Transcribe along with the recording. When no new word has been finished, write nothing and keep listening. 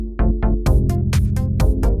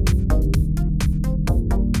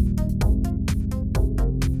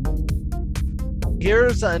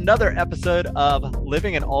here's another episode of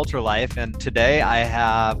Living an Ultra Life. And today I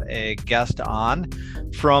have a guest on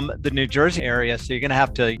from the New Jersey area. So you're going to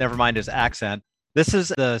have to, never mind his accent. This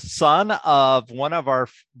is the son of one of our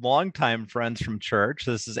longtime friends from church.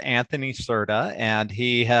 This is Anthony Serta, and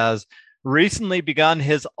he has recently begun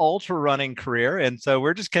his ultra running career. And so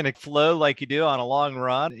we're just going to flow like you do on a long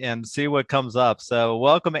run and see what comes up. So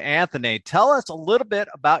welcome, Anthony. Tell us a little bit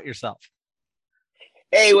about yourself.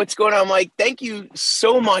 Hey, what's going on, Mike? Thank you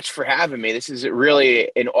so much for having me. This is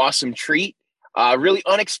really an awesome treat. Really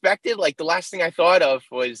unexpected. Like the last thing I thought of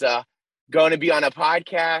was going to be on a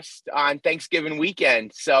podcast on Thanksgiving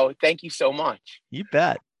weekend. So thank you so much. You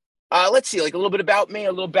bet. Let's see, like a little bit about me,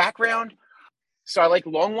 a little background. So I like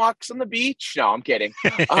long walks on the beach. No, I'm kidding.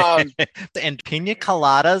 And pina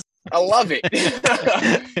coladas. I love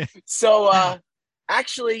it. So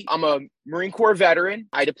actually, I'm a Marine Corps veteran.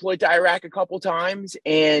 I deployed to Iraq a couple times,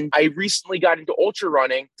 and I recently got into ultra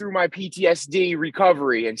running through my PTSD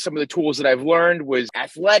recovery. And some of the tools that I've learned was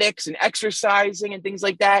athletics and exercising and things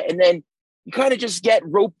like that. And then you kind of just get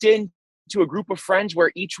roped into a group of friends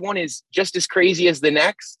where each one is just as crazy as the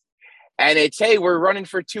next. And it's, hey, we're running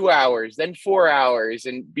for 2 hours, then 4 hours.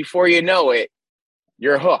 And before you know it,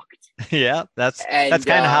 you're hooked. Yeah, that's kind of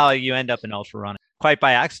how you end up in ultra running. Quite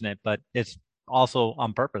by accident, but it's also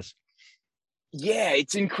on purpose. Yeah,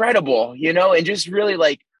 it's incredible, and just really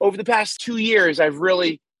like over the past 2 years, I've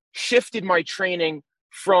really shifted my training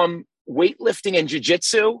from weightlifting and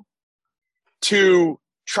jiu-jitsu to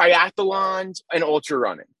triathlons and ultra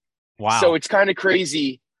running. Wow. So it's kind of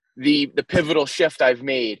crazy, the pivotal shift I've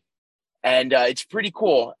made. And it's pretty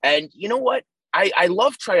cool. And you know what? I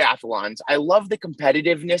love triathlons. I love the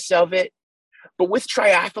competitiveness of it. But with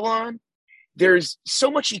triathlon, there's so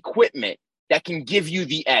much equipment that can give you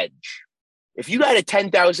the edge. If you got a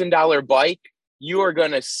 $10,000 bike, you are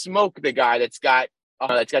going to smoke the guy that's got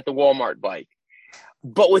the Walmart bike.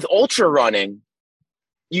 But with ultra running,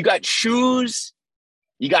 you got shoes,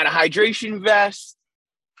 you got a hydration vest,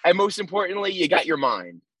 and most importantly, you got your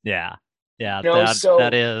mind. Yeah. Yeah,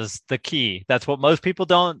 that is the key. That's what most people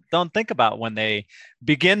don't think about when they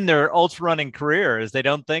begin their ultra running career. Is they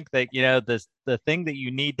don't think that the thing that you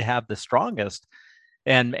need to have the strongest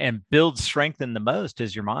and build strength in the most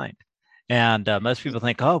is your mind. And most people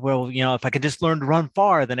think, oh well, if I could just learn to run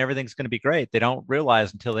far, then everything's going to be great. They don't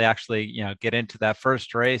realize until they actually get into that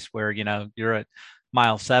first race where you're at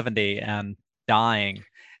mile 70 and dying,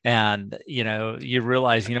 and you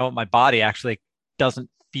realize my body actually doesn't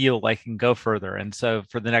feel like I can go further. And so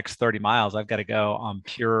for the next 30 miles, I've got to go on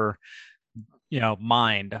pure,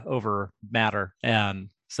 mind over matter. And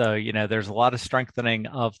so, there's a lot of strengthening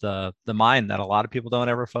of the mind that a lot of people don't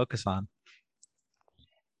ever focus on.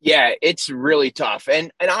 Yeah, it's really tough.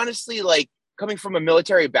 And honestly, like coming from a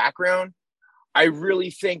military background, I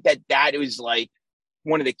really think that was like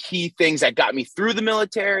one of the key things that got me through the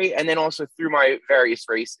military and then also through my various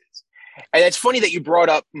races. And it's funny that you brought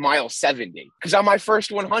up mile 70 because on my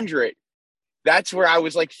first 100, that's where I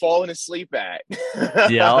was like falling asleep at.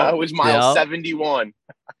 Yeah, it was mile 71.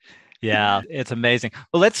 Yeah, it's amazing.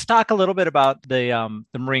 Well, let's talk a little bit about the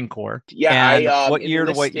Marine Corps. Yeah, and what year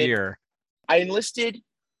to what year? I enlisted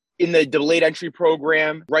in the delayed entry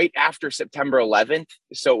program right after September 11th.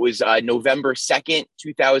 So it was November 2nd,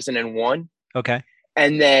 2001. Okay.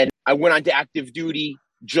 And then I went on to active duty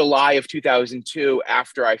July of 2002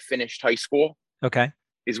 after I finished high school. Okay.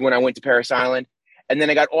 Is when I went to Parris Island. And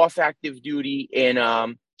then I got off active duty in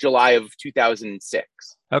July of 2006.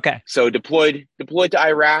 Okay. So deployed to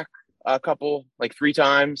Iraq a couple, like 3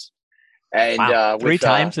 times. And wow. 3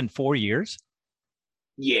 times in 4 years?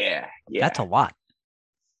 Yeah. That's a lot.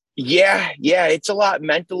 Yeah. It's a lot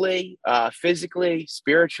mentally, physically,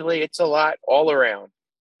 spiritually. It's a lot all around.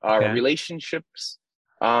 Relationships,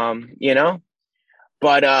 But,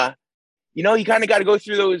 you kind of got to go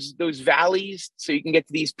through those valleys so you can get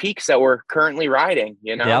to these peaks that we're currently riding,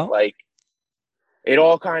 Yeah. Like it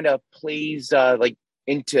all kind of plays like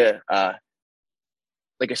into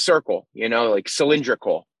like a circle, like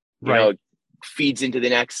cylindrical, right. Feeds into the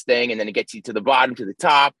next thing and then it gets you to the bottom, to the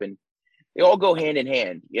top, and they all go hand in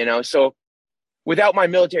hand, So without my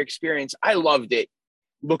military experience, I loved it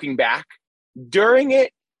looking back. During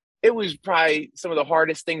it, it was probably some of the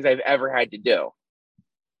hardest things I've ever had to do.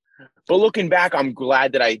 But looking back, I'm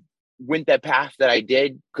glad that I went that path that I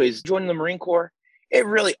did, because joining the Marine Corps, it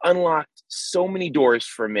really unlocked so many doors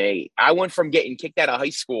for me. I went from getting kicked out of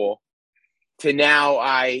high school to now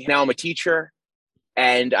I'm a teacher,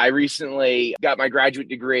 and I recently got my graduate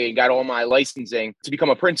degree and got all my licensing to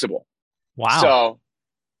become a principal. Wow. So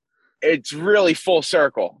it's really full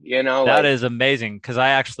circle, you know. That is amazing, because I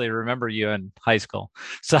actually remember you in high school.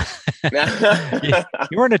 So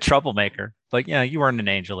you weren't a troublemaker, but yeah, you weren't an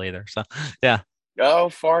angel either. So yeah. Oh,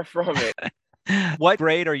 far from it. What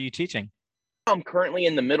grade are you teaching? I'm currently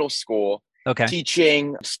in the middle school Okay.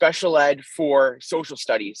 teaching special ed for social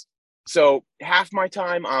studies. So half my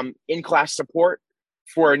time I'm in class support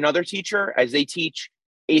for another teacher as they teach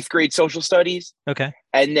 8th grade social studies. Okay.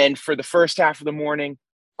 And then for the first half of the morning,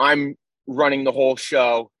 I'm running the whole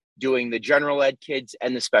show, doing the general ed kids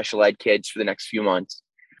and the special ed kids for the next few months.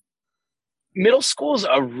 Middle school is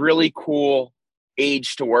a really cool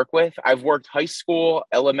age to work with. I've worked high school,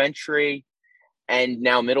 elementary, and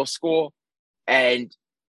now middle school. And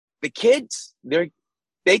the kids,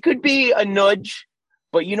 they could be a nudge,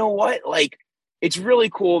 but you know what? Like, it's really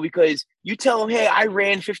cool because you tell them, hey, I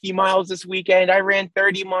ran 50 miles this weekend. I ran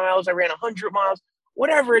 30 miles. I ran 100 miles,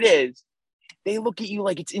 whatever it is. They look at you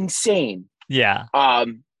like it's insane. Yeah.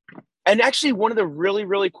 And actually, one of the really,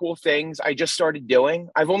 really cool things I just started doing,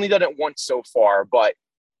 I've only done it once so far, but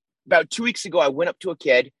about 2 weeks ago, I went up to a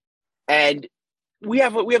kid and we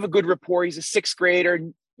have a good rapport. He's a 6th grader,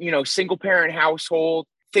 single parent household.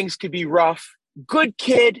 Things could be rough. Good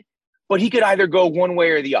kid, but he could either go one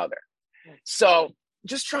way or the other. So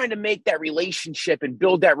just trying to make that relationship and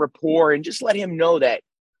build that rapport and just let him know that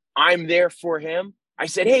I'm there for him. I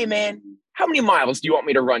said, hey, man, how many miles do you want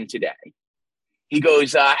me to run today? He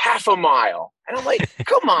goes, half a mile. And I'm like,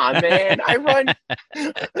 come on, man. I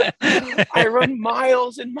run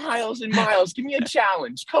miles and miles and miles. Give me a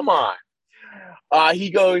challenge. Come on. He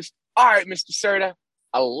goes, all right, Mr. Serta,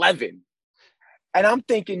 11. And I'm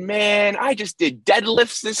thinking, man, I just did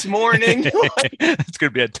deadlifts this morning. It's going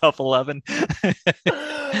to be a tough 11.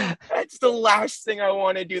 That's the last thing I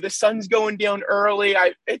want to do. The sun's going down early.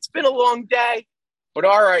 It's been a long day, but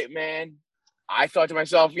all right, man. I thought to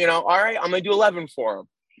myself, all right, I'm going to do 11 for him.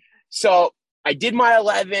 So I did my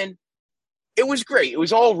 11. It was great. It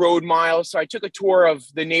was all road miles. So I took a tour of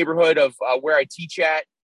the neighborhood of where I teach at,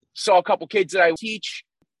 saw a couple kids that I teach.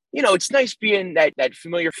 It's nice being that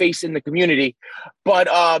familiar face in the community. But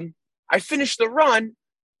I finished the run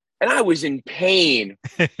and I was in pain.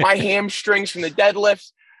 My hamstrings from the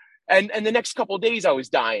deadlifts. And the next couple of days I was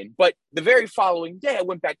dying. But the very following day, I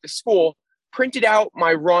went back to school, printed out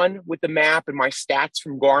my run with the map and my stats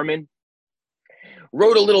from Garmin,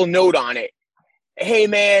 wrote a little note on it. Hey,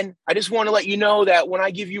 man, I just want to let you know that when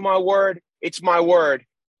I give you my word, it's my word.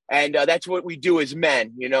 And that's what we do as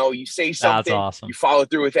men. You say something, awesome. You follow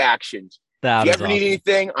through with actions. If you ever need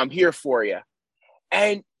anything, I'm here for you.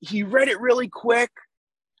 And he read it really quick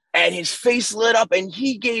and his face lit up and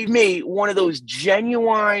he gave me one of those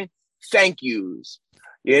genuine thank yous.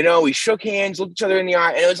 We shook hands, looked each other in the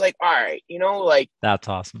eye, and it was like, all right, that's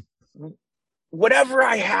awesome. Whatever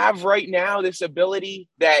I have right now, this ability,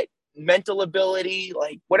 that mental ability,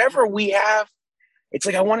 like whatever we have, it's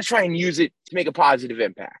like I want to try and use it to make a positive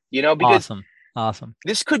impact, because awesome.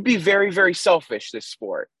 This could be very, very selfish, this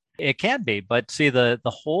sport. It can be, but see, the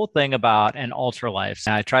whole thing about an ultra life,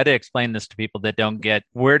 and I try to explain this to people that don't get,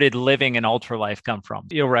 where did living an ultra life come from?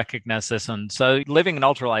 You'll recognize this one. So living an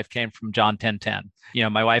ultra life came from John 10:10.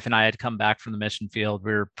 My wife and I had come back from the mission field.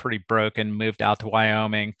 We were pretty broken, moved out to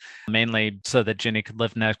Wyoming, mainly so that Jenny could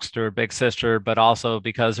live next to her big sister, but also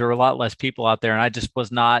because there were a lot less people out there. And I just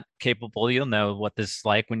was not capable. You'll know what this is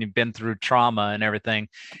like when you've been through trauma and everything.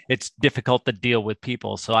 It's difficult to deal with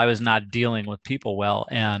people. So I was not dealing with people well.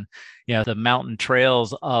 And the mountain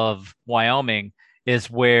trails of Wyoming is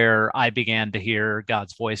where I began to hear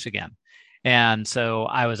God's voice again. And so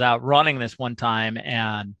I was out running this one time,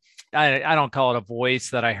 and I don't call it a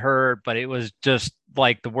voice that I heard, but it was just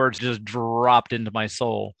like the words just dropped into my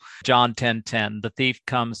soul. John 10:10, the thief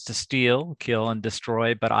comes to steal, kill, and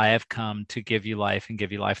destroy, but I have come to give you life and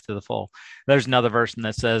give you life to the full. There's another version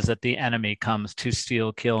that says that the enemy comes to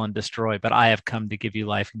steal, kill, and destroy, but I have come to give you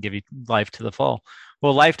life and give you life to the full.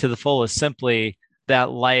 Well, life to the full is simply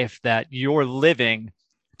that life that you're living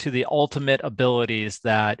to the ultimate abilities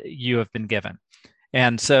that you have been given.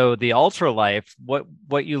 And so the ultra life,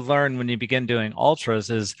 what you learn when you begin doing ultras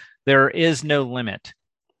is there is no limit.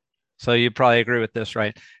 So you probably agree with this,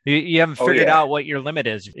 right? You haven't figured out what your limit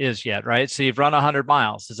is yet, right? So you've run 100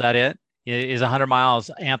 miles. Is that it? Is 100 miles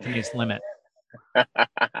Anthony's limit?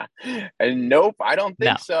 Nope, I don't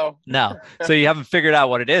think so. No. So you haven't figured out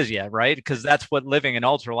what it is yet, right? Because that's what living an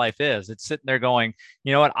ultra life is. It's sitting there going,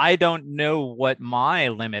 you know what? I don't know what my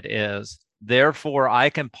limit is. Therefore, I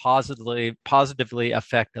can positively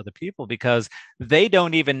affect other people because they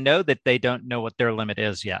don't even know that they don't know what their limit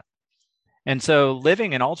is yet. And so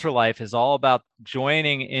living an ultra life is all about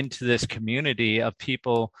joining into this community of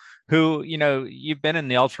people who, you've been in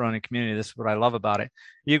the ultra running community. This is what I love about it.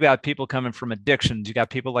 You've got people coming from addictions. You got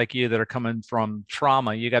people like you that are coming from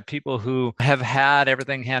trauma. You got people who have had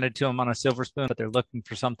everything handed to them on a silver spoon, but they're looking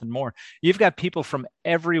for something more. You've got people from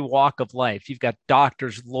every walk of life. You've got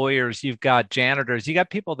doctors, lawyers, you've got janitors, you got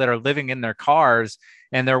people that are living in their cars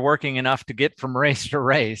and they're working enough to get from race to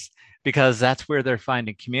race because that's where they're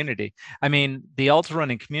finding community. I mean, the ultra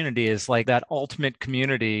running community is like that ultimate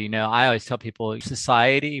community. I always tell people if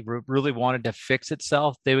society really wanted to fix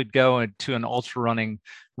itself, they would go into an ultra running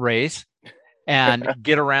race and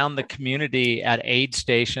get around the community at aid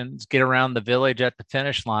stations, get around the village at the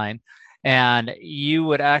finish line. And you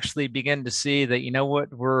would actually begin to see that,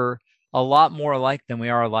 we're a lot more alike than we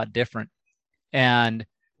are a lot different. And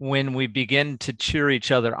when we begin to cheer each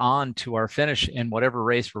other on to our finish in whatever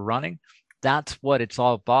race we're running, that's what it's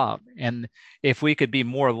all about. And if we could be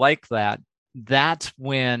more like that, that's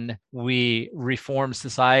when we reform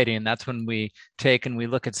society. And that's when we take and we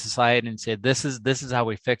look at society and say, this is how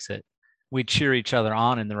we fix it. We cheer each other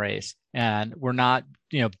on in the race, and we're not,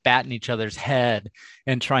 batting each other's head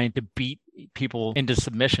and trying to beat people into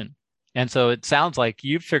submission. And so it sounds like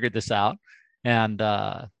you've figured this out, and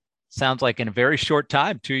sounds like in a very short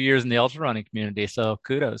time, 2 years in the ultra running community. So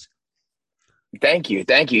kudos. Thank you.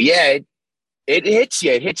 Yeah, it hits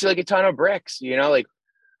you. It hits you like a ton of bricks, like,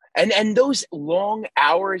 and those long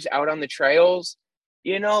hours out on the trails,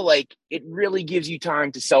 like it really gives you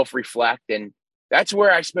time to self-reflect. And that's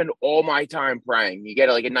where I spend all my time praying. You get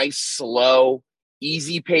like a nice, slow,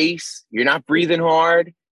 easy pace. You're not breathing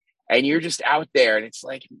hard and you're just out there. And it's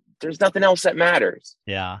like, there's nothing else that matters.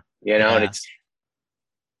 Yeah. And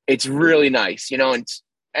it's really nice,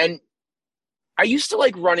 and I used to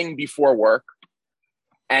like running before work,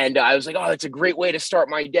 and I was like, oh, that's a great way to start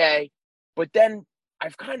my day. But then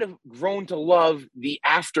I've kind of grown to love the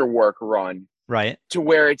after work run, right? To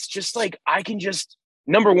where it's just like, I can just,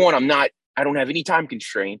 number one, I don't have any time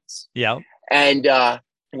constraints. Yeah. And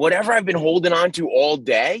whatever I've been holding on to all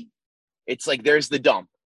day, it's like, there's the dump,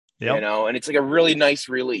 and it's like a really nice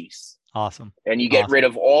release. Awesome. And you get rid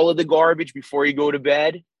of all of the garbage before you go to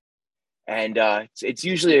bed. And it's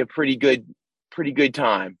usually a pretty good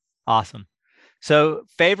time. Awesome. So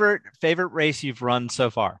favorite race you've run so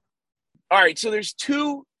far? All right. So there's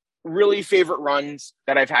two really favorite runs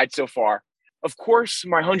that I've had so far. Of course,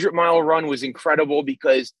 my 100-mile run was incredible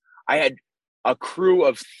because I had a crew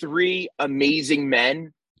of 3 amazing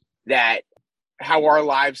men that how our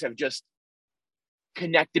lives have just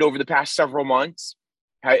connected over the past several months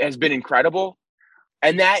has been incredible.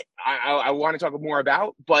 And that I want to talk more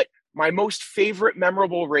about, but my most favorite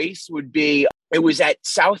memorable race would be, it was at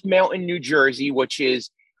South Mountain, New Jersey, which is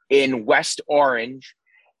in West Orange.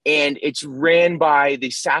 And it's ran by the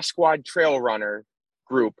Sasquatch Trail Runner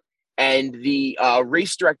group. And the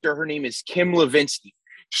race director, her name is Kim Levinsky.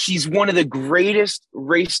 She's one of the greatest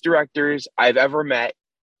race directors I've ever met.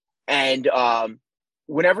 And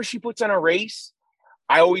whenever she puts on a race,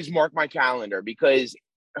 I always mark my calendar because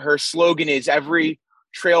her slogan is every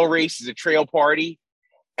trail race is a trail party.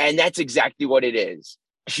 And that's exactly what it is.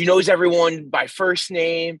 She knows everyone by first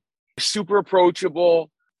name, super approachable.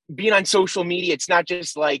 Being on social media, it's not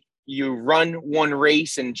just like you run one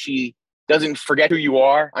race and she doesn't forget who you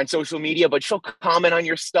are on social media, but she'll comment on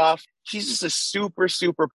your stuff. She's just a super,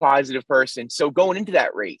 super positive person. So going into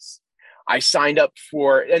that race, I signed up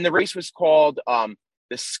for, and the race was called the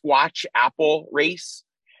Squatch Apple Race.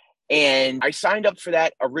 And I signed up for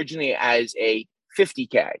that originally as a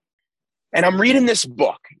 50K. And I'm reading this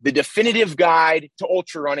book, The Definitive Guide to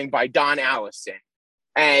Ultra Running by Don Allison.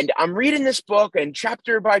 And I'm reading this book, and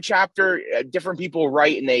chapter by chapter, different people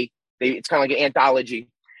write, and they it's kind of like an anthology.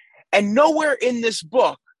 And nowhere in this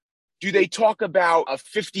book do they talk about a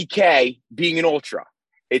 50K being an ultra.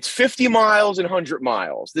 It's 50 miles and 100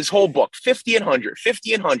 miles. This whole book, 50 and 100,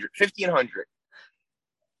 50 and 100, 50 and 100.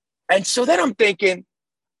 And so then I'm thinking,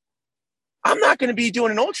 I'm not going to be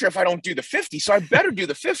doing an ultra if I don't do the 50, so I better do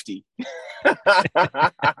the 50.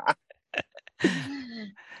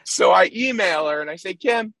 So I email her and I say,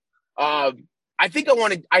 Kim, I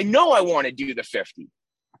know I want to do the 50.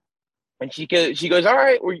 And she goes, all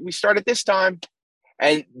right, we start at this time.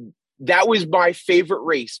 And that was my favorite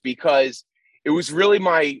race because it was really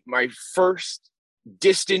my first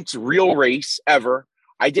distance real race ever.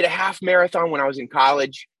 I did a half marathon when I was in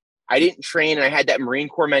college. I didn't train, and I had that Marine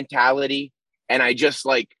Corps mentality, and I just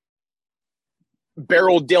like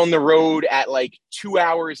barreled down the road at like 2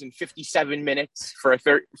 hours and 57 minutes for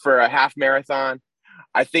a half marathon.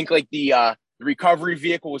 I think like the recovery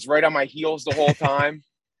vehicle was right on my heels the whole time.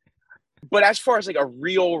 But as far as like a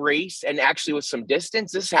real race and actually with some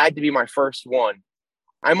distance, this had to be my first one.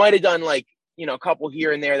 I might have done like, a couple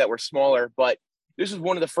here and there that were smaller, but this was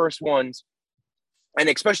one of the first ones. And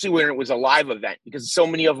especially when it was a live event, because so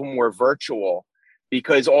many of them were virtual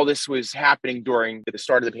because all this was happening during the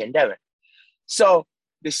start of the pandemic. So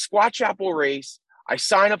the Squat Chapel race, I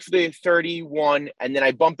sign up for the 31 and then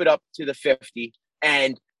I bump it up to the 50.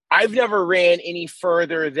 And I've never ran any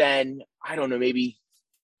further than, I don't know, maybe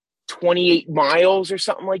 28 miles or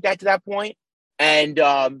something like that to that point. And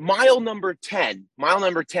mile number 10,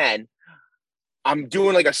 I'm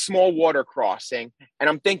doing like a small water crossing and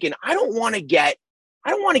I'm thinking, I don't want to get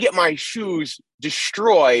my shoes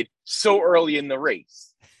destroyed so early in the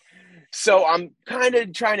race. So I'm kind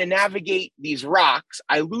of trying to navigate these rocks.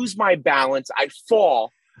 I lose my balance. I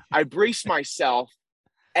fall. I brace myself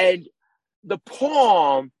and the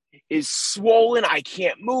palm is swollen. I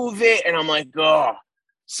can't move it. And I'm like, oh.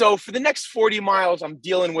 So for the next 40 miles, I'm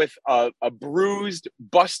dealing with a bruised,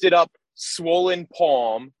 busted up, swollen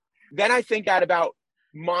palm. Then I think at about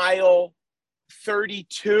mile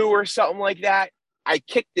 32 or something like that, I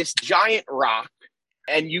kicked this giant rock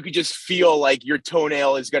and you could just feel like your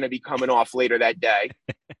toenail is going to be coming off later that day.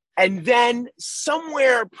 And then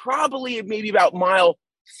somewhere probably maybe about mile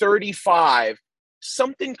 35,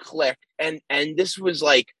 something clicked. And this was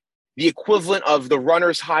like the equivalent of the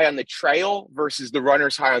runner's high on the trail versus the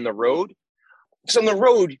runner's high on the road. So on the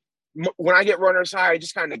road, when I get runner's high, I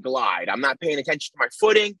just kind of glide. I'm not paying attention to my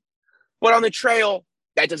footing. But on the trail,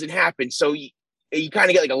 that doesn't happen. So you kind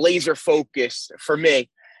of get like a laser focus for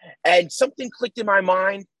me. And something clicked in my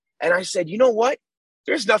mind. And I said, you know what?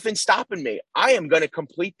 There's nothing stopping me. I am going to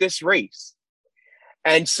complete this race.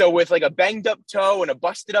 And so with like a banged up toe and a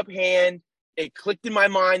busted up hand, it clicked in my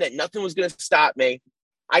mind that nothing was going to stop me.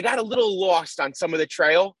 I got a little lost on some of the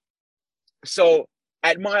trail. So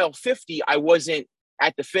at mile 50, I wasn't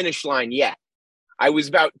at the finish line yet. I was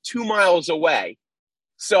about 2 miles away.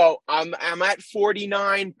 So I'm at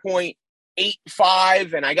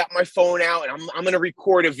 49.85 and I got my phone out and I'm going to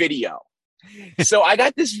record a video. So I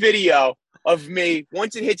got this video of me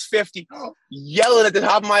once it hits 50, yelling at the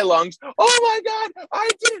top of my lungs. Oh my God, I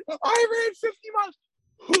did it. I ran 50 miles.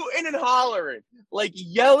 Hooting and hollering, like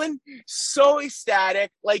yelling, so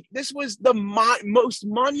ecstatic. Like this was the most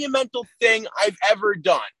monumental thing I've ever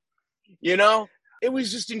done. It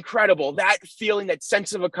was just incredible. That feeling, that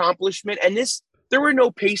sense of accomplishment. And there were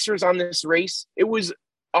no pacers on this race. It was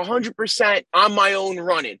 100% on my own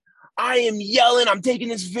running. I am yelling. I'm taking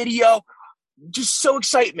this video. Just so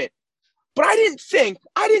excitement. But I didn't think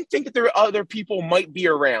that there were other people might be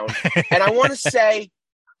around. And I want to say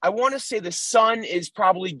the sun is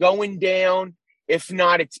probably going down. If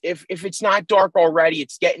it's not dark already,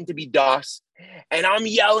 it's getting to be dusk. And I'm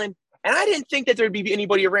yelling. And I didn't think that there'd be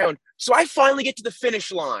anybody around. So I finally get to the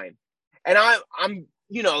finish line. And I'm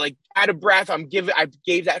like out of breath. I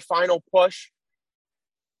gave that final push.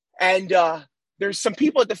 And there's some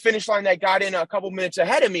people at the finish line that got in a couple minutes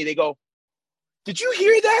ahead of me. They go, "Did you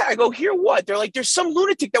hear that?" I go, "Hear what?" They're like, "There's some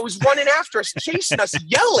lunatic that was running after us, chasing us,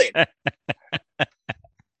 yelling."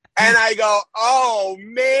 And I go, "Oh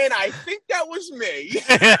man, I think that was me."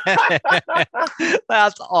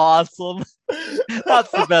 That's awesome.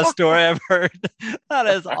 That's the best story I've heard. That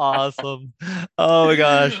is awesome. Oh my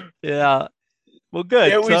gosh. Yeah. Well,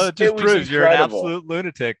 good. So it just proves you're an absolute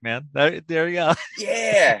lunatic, man. There you go.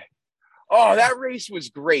 Yeah. Oh, that race was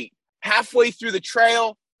great. Halfway through the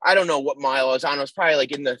trail, I don't know what mile I was on. I was probably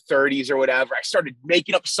like in the 30s or whatever. I started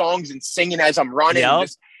making up songs and singing as I'm running. Yep.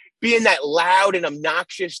 Just being that loud and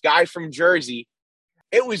obnoxious guy from Jersey.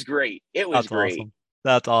 It was great. That's great. Awesome.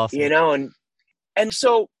 That's awesome. And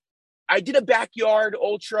so I did a backyard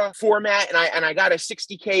ultra format and I got a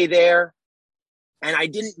 60K there. And I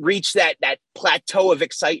didn't reach that plateau of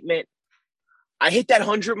excitement. I hit that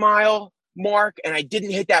 100-mile mark and I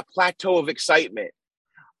didn't hit that plateau of excitement.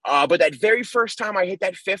 But that very first time I hit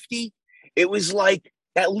that 50, it was like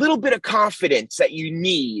that little bit of confidence that you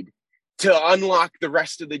need to unlock the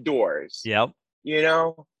rest of the doors. Yep.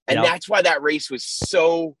 And that's why that race was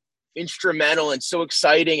so instrumental and so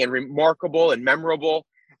exciting and remarkable and memorable.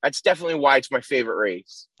 That's definitely why it's my favorite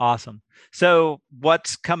race. Awesome. So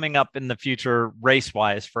what's coming up in the future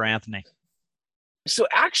race-wise for Anthony? So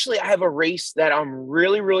actually, I have a race that I'm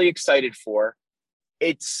really, really excited for.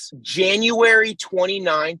 It's January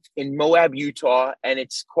 29th in Moab, Utah, and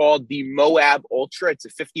it's called the Moab Ultra. It's a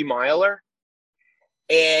 50-miler.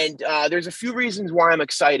 And there's a few reasons why I'm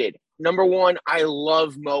excited. Number one, I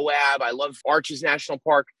love Moab. I love Arches National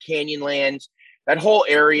Park, Canyonlands. That whole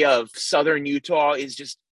area of southern Utah is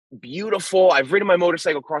just beautiful. I've ridden my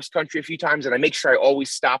motorcycle cross country a few times and I make sure I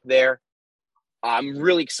always stop there. I'm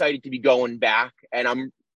really excited to be going back.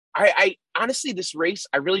 And I honestly, this race,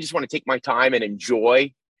 I really just want to take my time and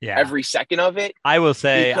enjoy every second of it. I will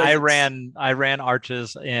say I ran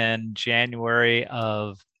Arches in January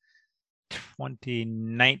of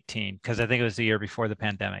 2019 because I think it was the year before the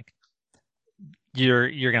pandemic. You're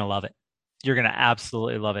going to love it. You're going to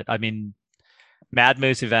absolutely love it. I mean, Mad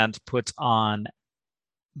Moose Events puts on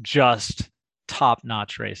just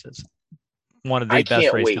top-notch races. One of the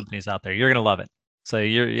best race companies out there. You're going to love it. So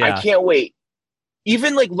I can't wait.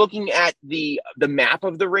 Even like looking at the map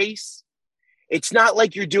of the race, it's not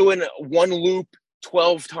like you're doing one loop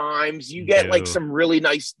 12 times. You get like some really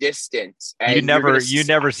nice distance. And you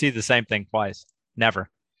never see the same thing twice. Never.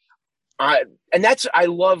 And I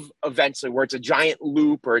love events where it's a giant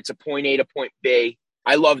loop or it's a point A to point B.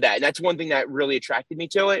 I love that. And that's one thing that really attracted me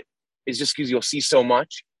to it, is just because you'll see so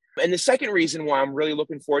much. And the second reason why I'm really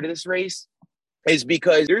looking forward to this race is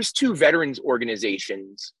because there's two veterans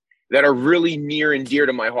organizations that are really near and dear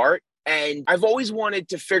to my heart. And I've always wanted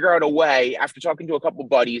to figure out a way, after talking to a couple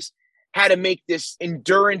buddies, how to make this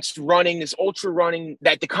endurance running, this ultra running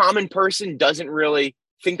that the common person doesn't really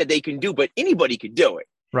think that they can do, but anybody could do it.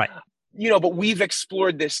 Right. But we've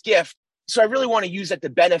explored this gift. So I really want to use that to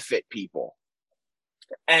benefit people.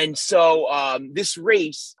 And so this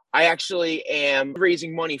race, I actually am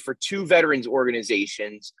raising money for two veterans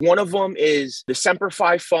organizations. One of them is the Semper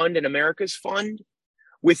Fi Fund and America's Fund.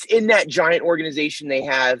 Within that giant organization, they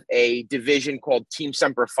have a division called Team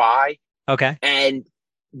Semper Fi. Okay. And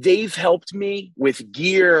they've helped me with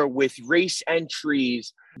gear, with race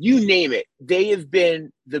entries, you name it. They have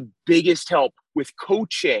been the biggest help with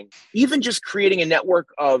coaching, even just creating a network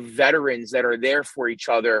of veterans that are there for each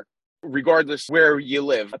other, regardless where you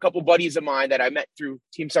live. A couple buddies of mine that I met through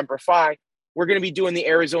Team Semper Fi, we're going to be doing the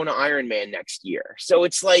Arizona Ironman next year. So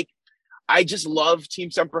it's like, I just love Team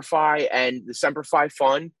Semper Fi and the Semper Fi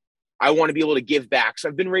Fund. I want to be able to give back. So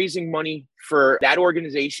I've been raising money for that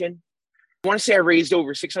organization. I want to say I raised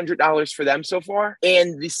over $600 for them so far.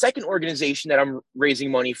 And the second organization that I'm raising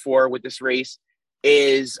money for with this race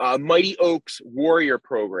is Mighty Oaks Warrior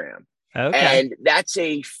Program. Okay. And that's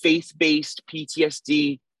a faith-based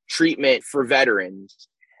PTSD treatment for veterans.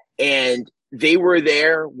 And they were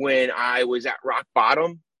there when I was at rock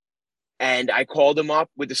bottom. And I called them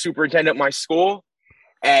up with the superintendent at my school.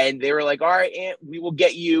 And they were like, all right, Ant, we will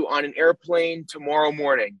get you on an airplane tomorrow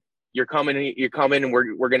morning. You're coming, and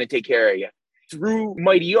we're going to take care of you. Through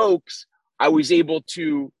Mighty Oaks, I was able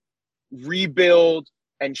to rebuild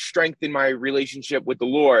and strengthen my relationship with the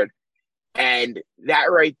Lord. And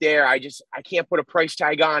that right there, I can't put a price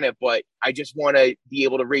tag on it, but I just want to be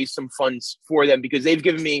able to raise some funds for them because they've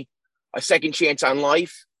given me a second chance on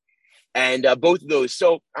life. And both of those.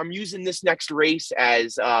 So I'm using this next race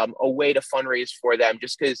as a way to fundraise for them,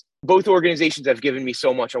 just because both organizations have given me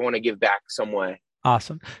so much. I want to give back some way.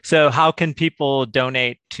 Awesome. So how can people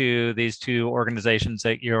donate to these two organizations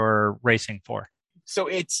that you're racing for? So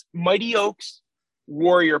it's Mighty Oaks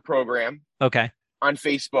Warrior Program. Okay. On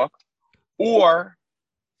Facebook, or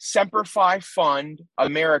Semper Fi Fund,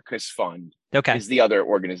 America's Fund. Okay. Is the other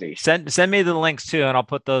organization. Send me the links too, and I'll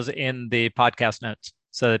put those in the podcast notes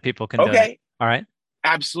so that people can donate. All right.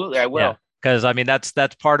 Absolutely. I will. Yeah. Because I mean, that's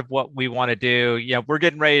part of what we want to do. Yeah, we're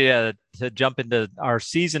getting ready to jump into our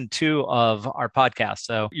season 2 of our podcast.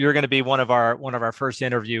 So you're going to be one of our first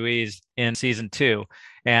interviewees in season 2.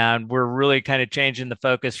 And we're really kind of changing the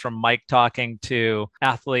focus from Mike talking to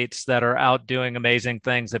athletes that are out doing amazing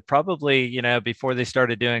things that probably, before they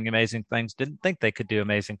started doing amazing things, didn't think they could do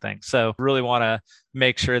amazing things. So really want to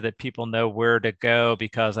make sure that people know where to go,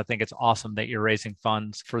 because I think it's awesome that you're raising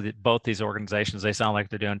funds for both these organizations. They sound like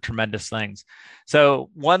they're doing tremendous things.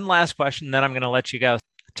 So one last question, then I'm going to let you go.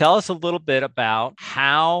 Tell us a little bit about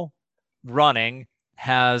how running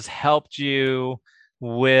has helped you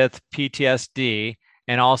with PTSD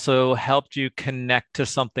and also helped you connect to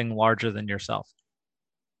something larger than yourself?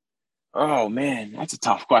 Oh, man, that's a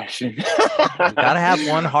tough question. You got to have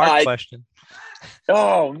one hard question.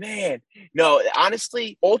 Oh, man. No,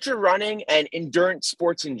 honestly, ultra running and endurance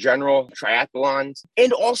sports in general, triathlons,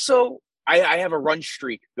 and also I have a run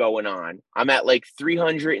streak going on. I'm at like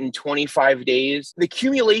 325 days. The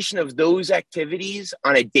accumulation of those activities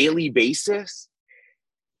on a daily basis,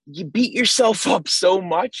 you beat yourself up so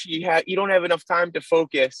much. You don't have enough time to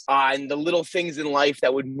focus on the little things in life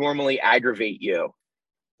that would normally aggravate you.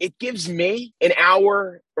 It gives me an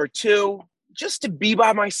hour or two just to be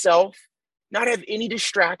by myself, not have any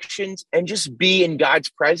distractions, and just be in God's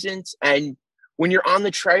presence. And when you're on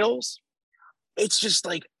the trails, it's just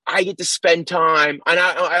like I get to spend time. And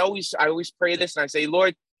I always pray this, and I say,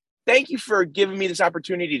 Lord, thank you for giving me this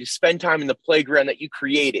opportunity to spend time in the playground that you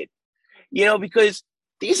created, because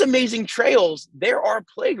these amazing trails, they're our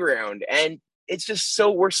playground. And it's just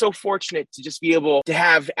we're so fortunate to just be able to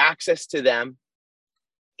have access to them,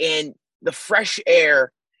 and the fresh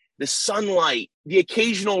air, the sunlight, the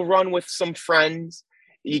occasional run with some friends.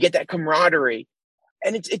 You get that camaraderie.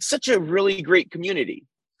 And it's such a really great community.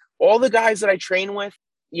 All the guys that I train with,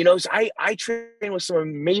 I train with some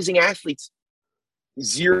amazing athletes,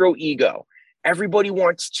 zero ego. Everybody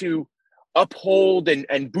wants to uphold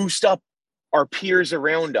and boost up our peers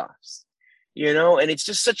around us, and it's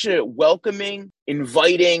just such a welcoming,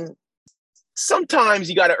 inviting. Sometimes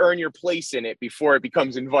you got to earn your place in it before it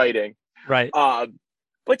becomes inviting. Right.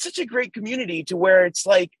 But such a great community to where it's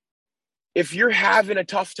like, if you're having a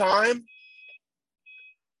tough time,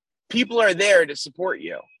 people are there to support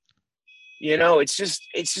you. It's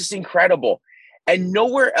just incredible. And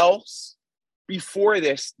nowhere else before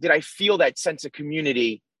this did I feel that sense of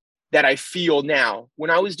community that I feel now. When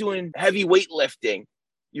I was doing heavy weightlifting,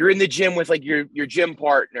 you're in the gym with like your gym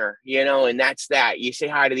partner, and that's that. You say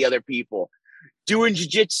hi to the other people. Doing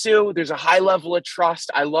jiu-jitsu, there's a high level of trust.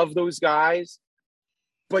 I love those guys.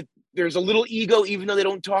 But there's a little ego, even though they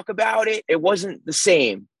don't talk about it. It wasn't the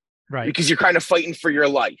same. Right. Because you're kind of fighting for your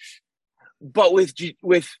life. But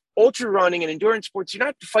with ultra running and endurance sports, you're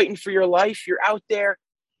not fighting for your life. You're out there.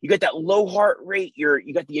 You got that low heart rate.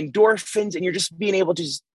 You got the endorphins, and you're just being able to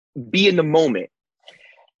just be in the moment.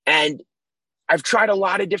 And I've tried a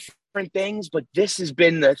lot of different things, but this has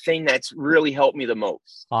been the thing that's really helped me the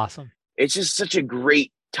most. Awesome. It's just such a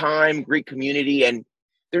great time, great community. And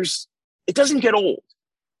it doesn't get old.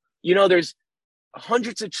 There's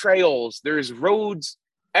hundreds of trails. There's roads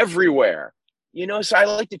everywhere, so I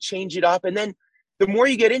like to change it up. And then the more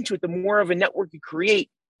you get into it, the more of a network you create.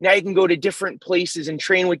 Now you can go to different places and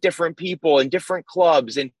train with different people and different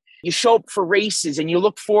clubs. And you show up for races and you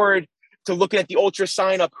look forward to looking at the ultra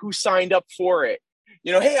sign up, who signed up for it.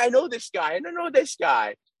 Hey, I know this guy. I don't know this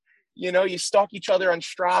guy. You stalk each other on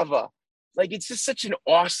Strava. Like, it's just such an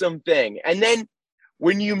awesome thing. And then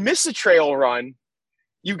when you miss a trail run,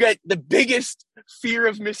 you get the biggest fear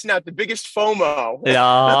of missing out, the biggest FOMO.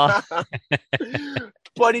 Yeah.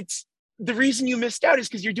 But it's the reason you missed out is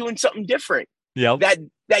because you're doing something different. Yep.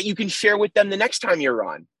 That you can share with them the next time you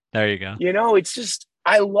run. There you go. It's just,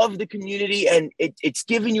 I love the community, and it's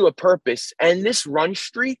giving you a purpose. And this run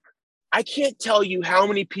streak, I can't tell you how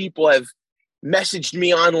many people have messaged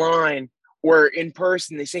me online or in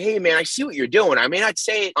person. They say, hey man, I see what you're doing. I may not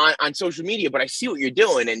say it on social media, but I see what you're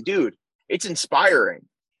doing. And dude, it's inspiring,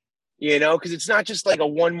 because it's not just like a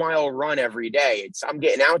 1 mile run every day. I'm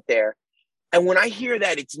getting out there. And when I hear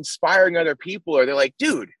that it's inspiring other people, or they're like,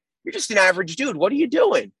 dude, you're just an average dude. What are you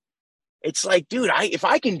doing? It's like, dude, if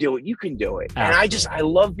I can do it, you can do it. Absolutely. And I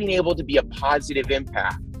love being able to be a positive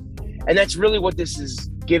impact. And that's really what this has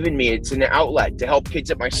given me. It's an outlet to help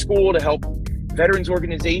kids at my school, to help veterans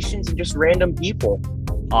organizations, and just random people.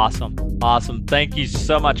 Awesome. Thank you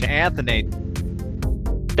so much, Anthony.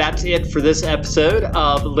 That's it for this episode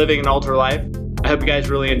of Living an Ultra Life. I hope you guys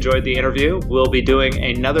really enjoyed the interview. We'll be doing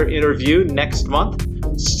another interview next month.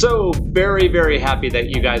 So very, very happy that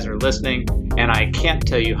you guys are listening, and I can't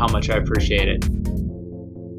tell you how much I appreciate it.